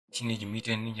Teenage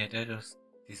Mutant Ninja Turtles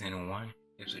Season 1,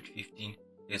 Episode 15.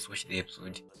 Let's watch the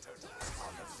episode. The turtles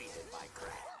are defeated by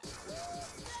Crash.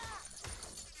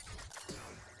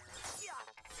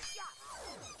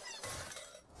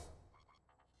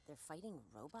 They're fighting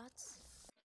robots?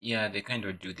 Yeah, they kind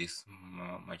of do this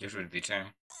majority of the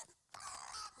time.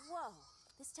 Whoa,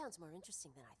 this sounds more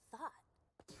interesting than I thought.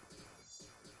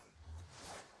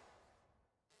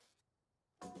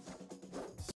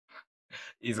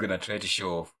 He's gonna try to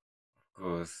show off, of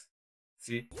course.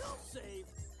 See? You'll save.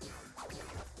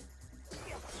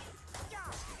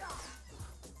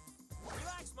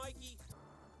 Relax, Mikey.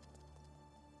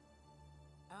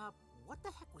 What the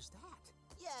heck was that?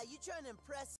 Yeah, you trying to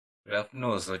impress? Raph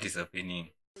knows what is happening.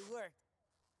 It worked.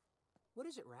 What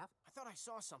is it, Raph? I thought I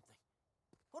saw something.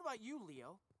 What about you,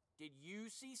 Leo? Did you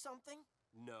see something?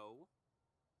 No.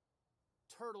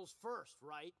 Turtles first,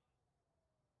 right?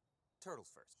 Turtles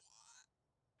first.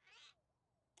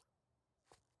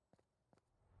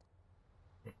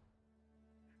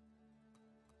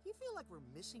 You feel like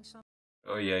we're missing something?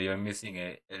 Oh yeah, you're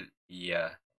missing yeah.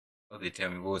 All the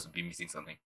time we always be missing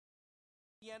something.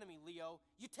 The enemy, Leo.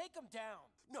 You take him down.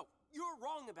 No, you're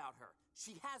wrong about her.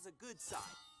 She has a good side.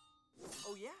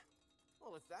 Oh, yeah?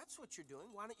 Well, if that's what you're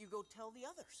doing, why don't you go tell the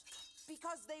others?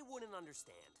 Because they wouldn't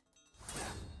understand.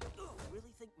 You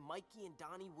really think Mikey and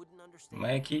Donnie wouldn't understand?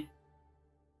 Mikey?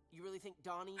 You really think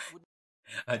Donnie would?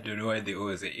 I don't know why they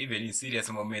always say, even in serious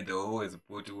moment, they always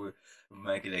put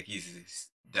Mikey like he's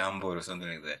Dumbo or something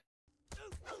like that.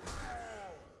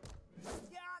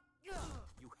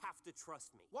 You have to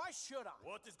trust me. Why should I?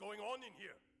 What is going on in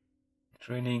here?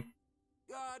 Training.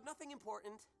 Nothing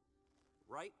important.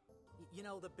 Right? You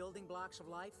know, the building blocks of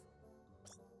life?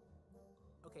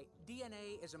 Okay,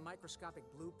 DNA is a microscopic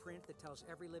blueprint that tells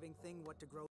every living thing what to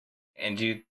grow. And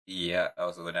you, yeah, I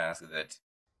was gonna ask that.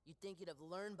 You'd think you'd have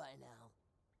learned by now.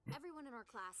 Everyone in our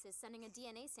class is sending a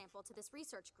DNA sample to this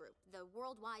research group, the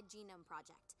Worldwide Genome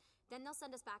Project. Then they'll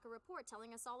send us back a report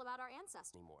telling us all about our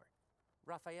ancestors. Anymore.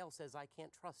 Raphael says I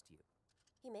can't trust you.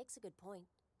 He makes a good point.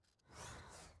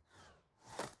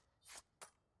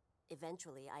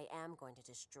 Eventually, I am going to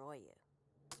destroy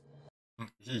you.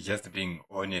 He's just being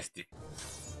honest.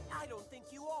 I don't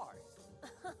think you are.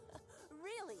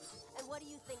 Really? And what do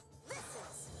you think this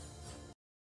is?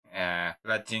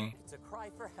 Flirting. It's a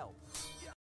cry for help.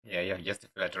 Yeah, you're just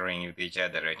flattering with each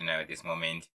other right now at this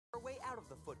moment. We're way out of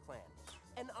the Foot Clan,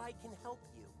 and I can help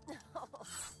you.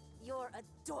 You're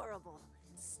adorable.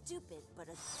 Stupid, but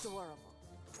adorable.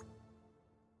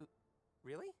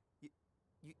 Really?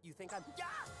 You think I'm...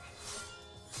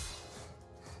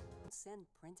 Send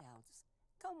printouts.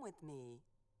 Come with me.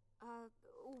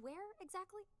 Where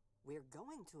exactly? We're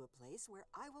going to a place where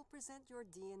I will present your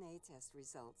DNA test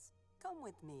results. Come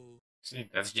with me. See,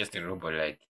 that's just a robot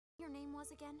like. Your name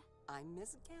was again? I'm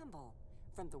Miss Campbell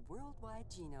from the Worldwide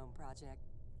Genome Project.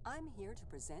 I'm here to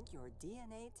present your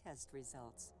DNA test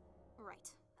results. Right.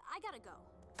 I gotta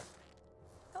go.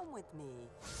 Come with me.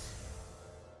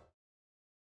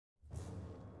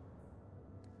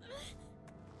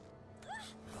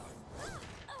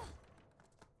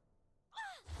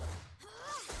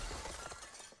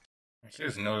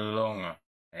 She's no longer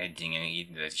hiding and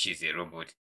eating that she's a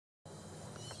robot.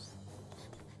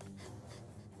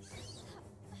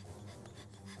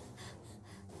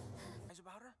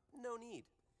 About her? No need.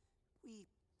 We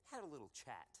had a little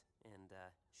chat, and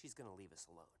she's gonna leave us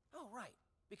alone. Oh, right.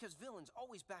 Because villains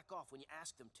always back off when you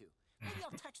ask them to. Maybe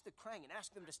I'll text the Krang and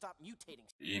ask them to stop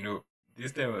mutating. You know,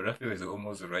 this time Raphael is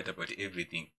almost right about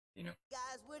everything, you know.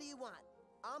 Guys, what do you want?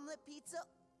 Omelet pizza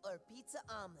or pizza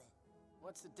omelet?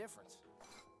 What's the difference?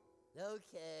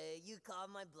 Okay, you called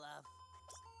my bluff.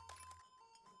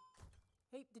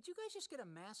 Hey, did you guys just get a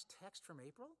mass text from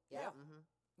April? Yeah.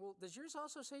 Well, does yours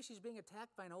also say she's being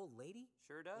attacked by an old lady?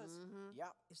 Sure does.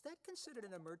 Yep. Is that considered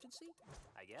an emergency?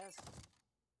 I guess.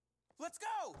 Let's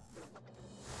go!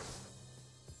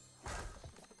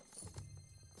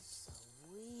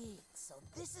 Sweet. So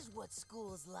this is what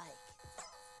school's like.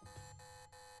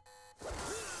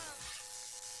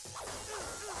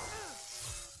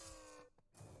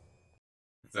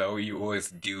 That's how he always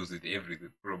deals with every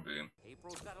problem.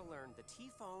 April's gotta learn the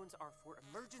T-phones are for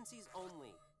emergencies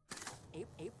only.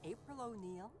 April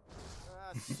O'Neil?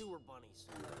 Sewer bunnies.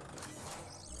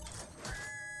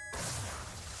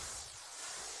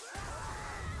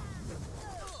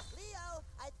 Leo,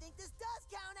 I think this does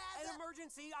count as An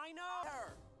emergency, I know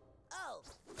her! Oh.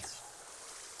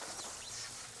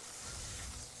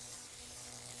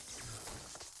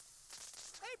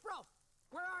 April!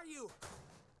 Where are you?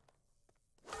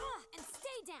 And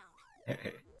stay down!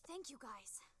 Thank you,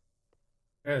 guys.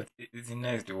 Well, it's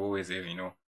nice to always have, you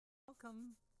know,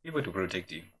 welcome. People to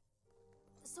protect you.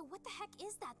 So what the heck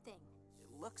is that thing? It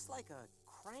looks like a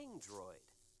Krang droid,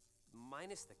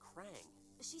 minus the Krang.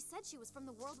 She said she was from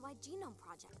the Worldwide Genome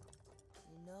Project.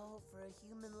 You know, for a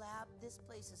human lab, this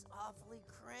place is awfully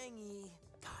crangy.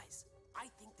 Guys, I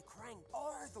think the Krang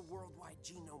are the Worldwide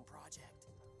Genome Project.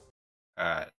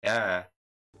 Yeah.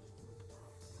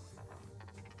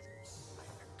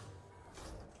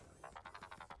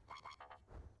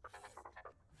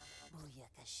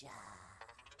 Booyakasha.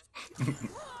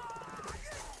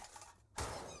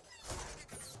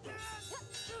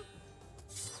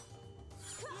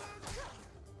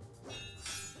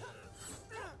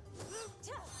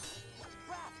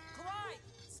 Raph, Karai,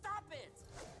 stop it!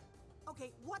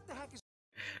 Okay, what the heck is...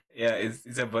 Yeah,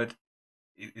 it's about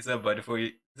for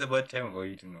you. It's about time for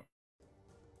you to know.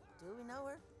 Do we know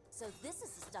her? So this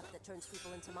is the stuff that turns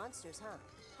people into monsters, huh?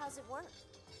 How's it work?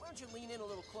 Why don't you lean in a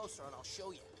little closer and I'll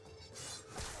show you.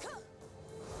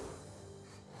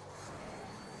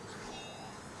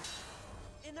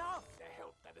 Enough! The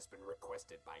help that has been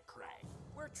requested by Krang.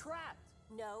 We're trapped!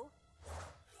 No.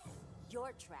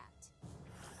 You're trapped.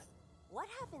 What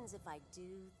happens if I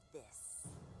do this?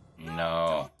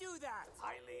 No. Don't do that!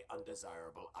 Highly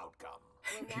undesirable outcome.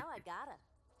 Well, now I gotta.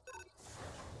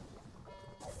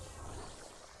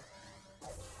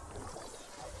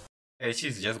 Hey,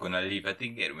 she's just gonna leave. I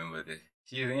think I remember this.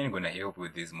 She ain't gonna help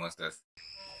with these monsters.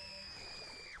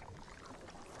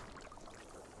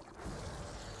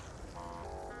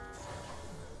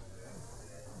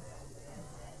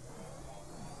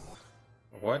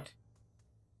 What?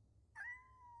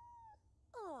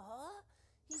 Aw,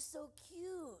 he's so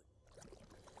cute.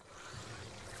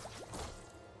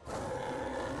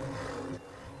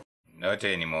 Not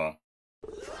anymore.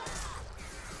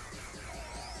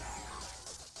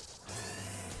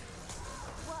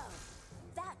 Whoa,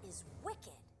 that is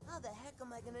wicked. How the heck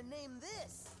am I gonna name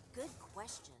this? Good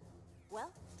question.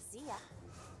 Well, see ya.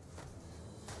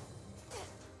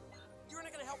 You're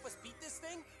not gonna help us beat this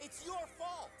thing? It's your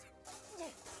fault!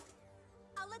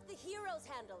 I'll let the heroes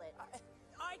handle it.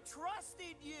 I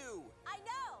trusted you! I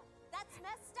know. That's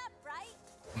messed up, right?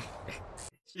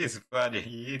 She's funny.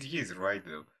 He's right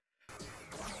though.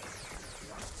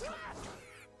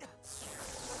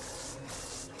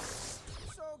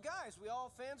 So, guys, we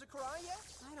all fans of Karai yet?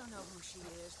 I don't know who she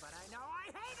is, but I know I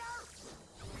hate her!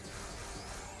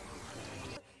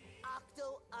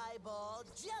 Octo Eyeball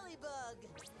Jellybug.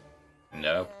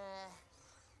 Nope.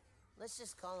 Let's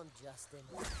just call him Justin.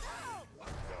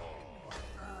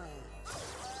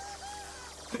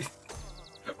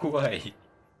 Why?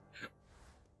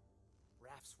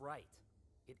 Raph's right.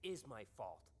 It is my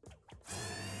fault.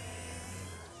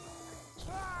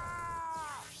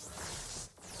 Ha!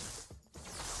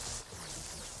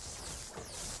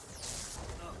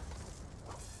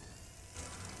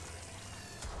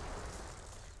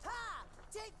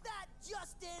 Take that,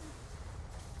 Justin!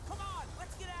 Come on,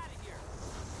 let's get out of here!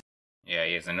 Yeah,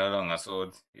 he's no longer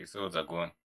swords. His swords are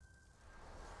gone.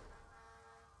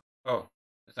 Oh,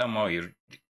 somehow you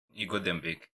got them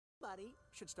back. Buddy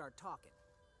should start talking.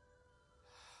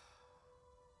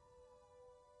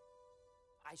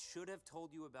 I should have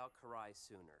told you about Karai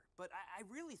sooner, but I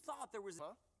really thought there was...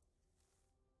 Huh?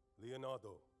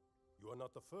 Leonardo, you are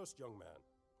not the first young man,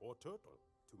 or turtle,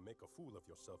 to make a fool of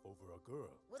yourself over a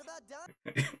girl. What about Don?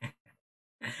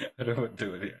 I don't want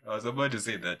to. I was about to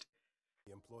say that.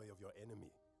 The employ of your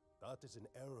enemy. That is an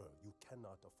error you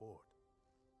cannot afford.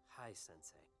 Hi,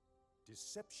 Sensei.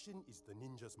 Deception is the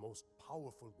ninja's most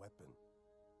powerful weapon.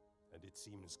 And it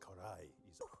seems Karai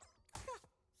is...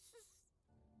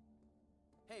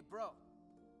 Hey, bro.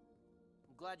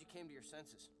 I'm glad you came to your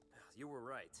senses. You were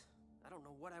right. I don't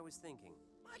know what I was thinking.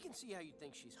 I can see how you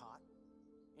think she's hot.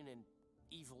 In an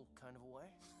evil kind of a way.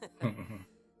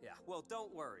 Yeah, well,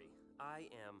 don't worry. I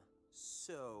am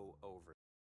so over it.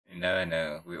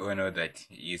 No, we all know that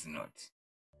he is not.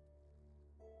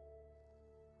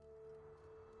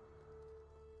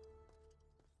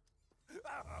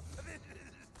 This is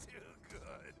too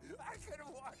good. I could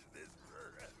have watched this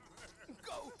forever.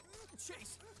 Go!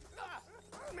 Chase!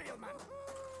 Mailman!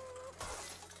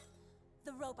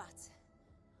 The robots.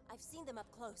 I've seen them up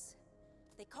close.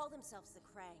 They call themselves the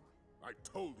Krang. I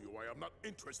told you I am not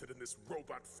interested in this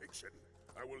robot fiction.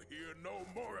 I will hear no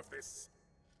more of this.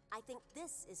 I think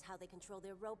this is how they control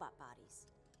their robot bodies.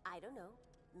 I don't know.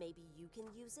 Maybe you can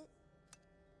use it?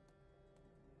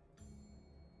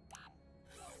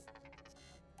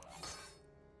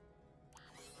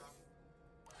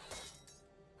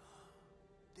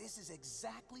 This is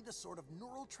exactly the sort of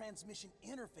neural transmission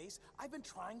interface I've been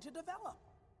trying to develop.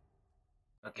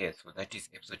 Okay, so that is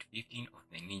episode 15 of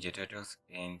the Ninja Turtles,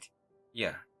 and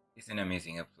yeah, it's an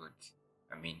amazing episode.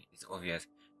 I mean, it's obvious,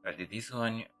 but this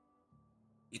one,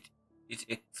 it it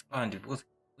expanded because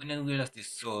when we last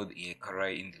saw the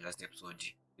Karai in the last episode,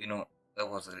 you know, I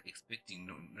was expecting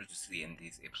not to see in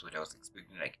this episode. I was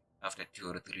expecting like after 2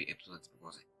 or 3 episodes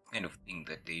because it's kind of thing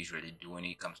that they usually do when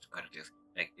it comes to characters.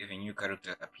 Like if a new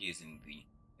character appears in the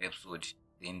episode,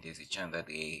 then there's a chance that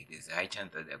there's a high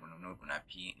chance that they're not gonna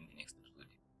appear in the next episode.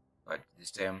 But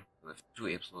this time with 2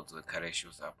 episodes where Karai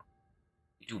shows up,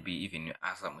 it will be even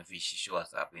awesome if she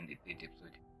shows up in the 3rd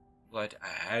episode. But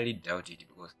I highly doubt it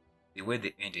because the way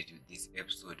they ended with this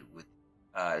episode with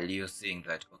Leo saying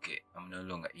that okay, I'm no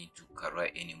longer into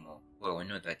Karai anymore. Well, we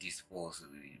know that is false,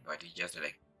 but it's just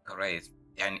like Karai has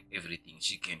done everything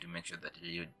she can to make sure that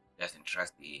Leo doesn't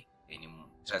trust her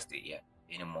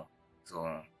anymore.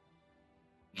 So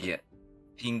yeah,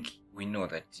 think we know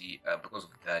that because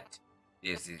of that,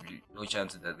 there's a low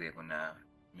chance that they're gonna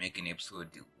make an episode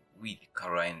with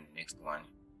Kara in the next one.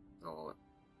 So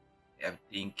I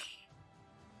think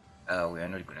we are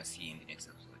not gonna see in the next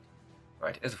episode.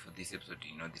 But as for this episode,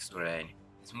 you know, the storyline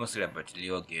it's mostly about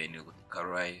Leo again with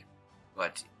Kara,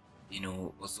 but you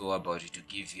know, also about it to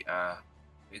give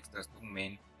Baxter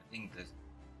Stockman. I think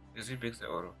there's a Baxter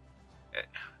or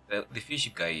the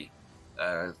fish guy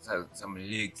some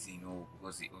legs, you know,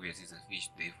 because he obviously is a fish,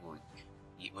 therefore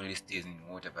he only stays in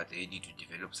water, but they need to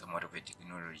develop somewhat of a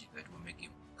technology that will make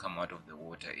him come out of the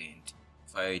water and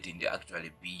fight and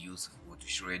actually be useful to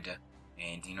Shredder.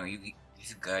 And you know,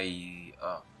 this guy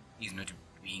is not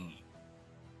being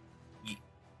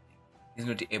he's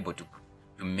not able to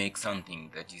make something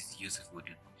that is useful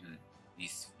to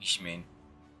this fishman,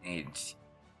 and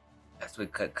that's where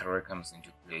Kara comes into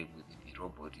play with the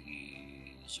robot.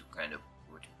 She kind of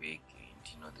got back, and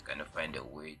you know they kind of find a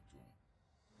way to.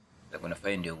 They're gonna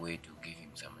find a way to give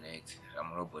him some legs,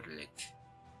 some robot legs.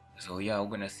 So yeah, we're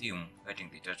gonna see him fighting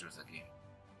the turtles again.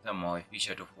 Somehow a fish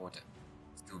out of water,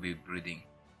 still be breathing.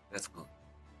 That's good.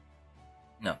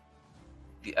 Now,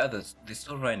 the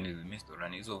storyline, the main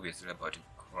storyline is obviously about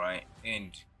Cry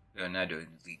and Leonardo,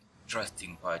 the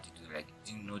trusting part. To like,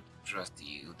 do not trust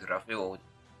you. The Raphael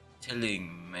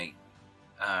telling my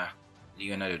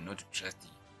Leonardo not to trust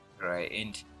you, right?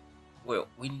 And well,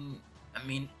 I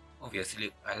mean,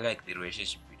 obviously, I like the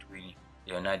relationship between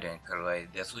Leonardo and Karai.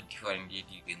 They're so different, yet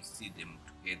you can see them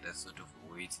together, sort of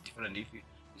way. It's different if you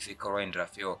say Karai and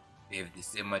Raphael, they have the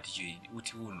same attitude,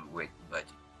 which wouldn't work. But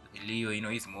Leo, you know,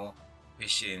 he's more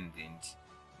patient and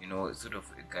you know, sort of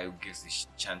a guy who gives his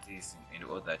chances and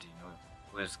all that, you know.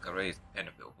 Whereas Karai is kind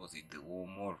of the opposite, the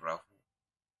more rough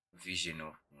vision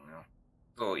of, you know.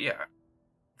 So yeah,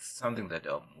 it's something that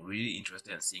I'm really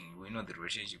interested in seeing. We know the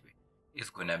relationship is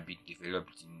gonna be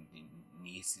developed in the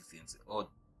new seasons, or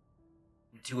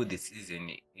until the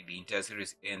season, the entire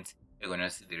series ends. You're gonna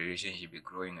see the relationship be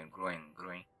growing and growing and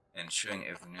growing, and showing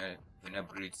a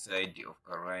vulnerable side of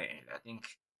Karai. And I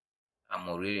think I'm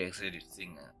really excited to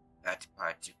see that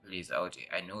part plays out.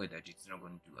 I know that it's not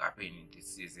going to happen in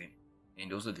this season,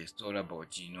 and also the story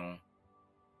about, you know,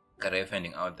 Karai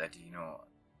finding out that, you know,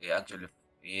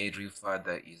 a real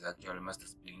father is actually Master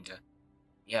Splinter.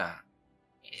 Yeah,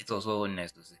 it's also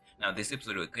nice to see. Now, this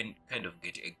episode we can kind of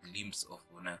get a glimpse of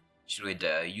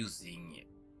Shredder using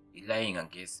lying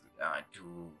against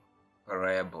to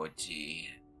Karai about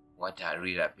what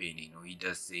really happened. You know, he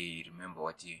does say, remember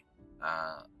what he,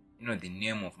 you know, the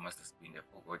name of Master Splinter.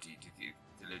 I forgot it.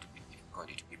 It's a little bit difficult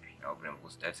to keep in our brain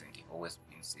because that's always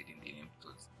been said in the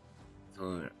episodes.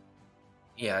 So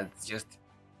yeah, it's just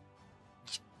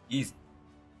he's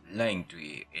lying to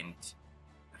her and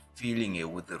filling her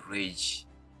with the rage,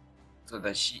 so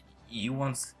that he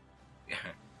wants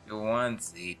he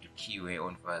wants her to kill her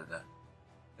own father.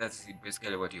 That's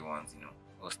basically what he wants, you know.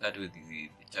 We'll start with the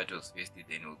turtles first,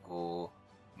 then we'll go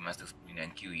to Master Splinter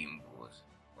and kill him, because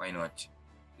why not?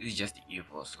 It's just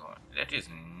evil, so that is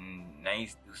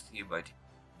nice to see, but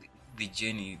the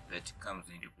journey that comes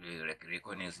into play, like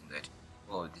recognizing that,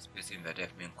 oh, this person that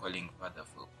I've been calling father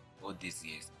for all these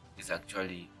years is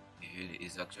actually the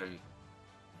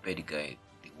bad guy,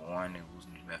 the one who's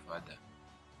not my father,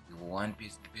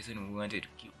 the person who wanted to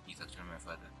kill is actually my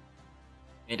father.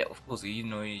 And of course, you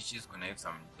know, she's gonna have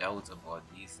some doubts about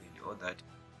this and all that,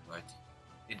 but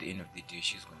at the end of the day,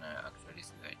 she's gonna actually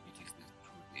say that it is the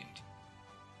truth, and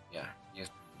yeah,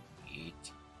 just hate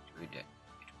to read that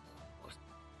it was.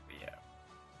 But yeah,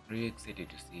 really excited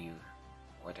to see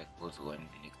what goes on in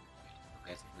the next episode. So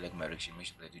guys, if you like my reaction, make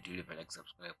sure that you do leave a like,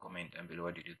 subscribe, comment, and below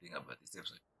what did you think about this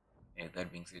episode. And with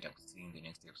that being said, I'll see you in the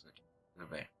next episode.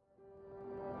 Goodbye.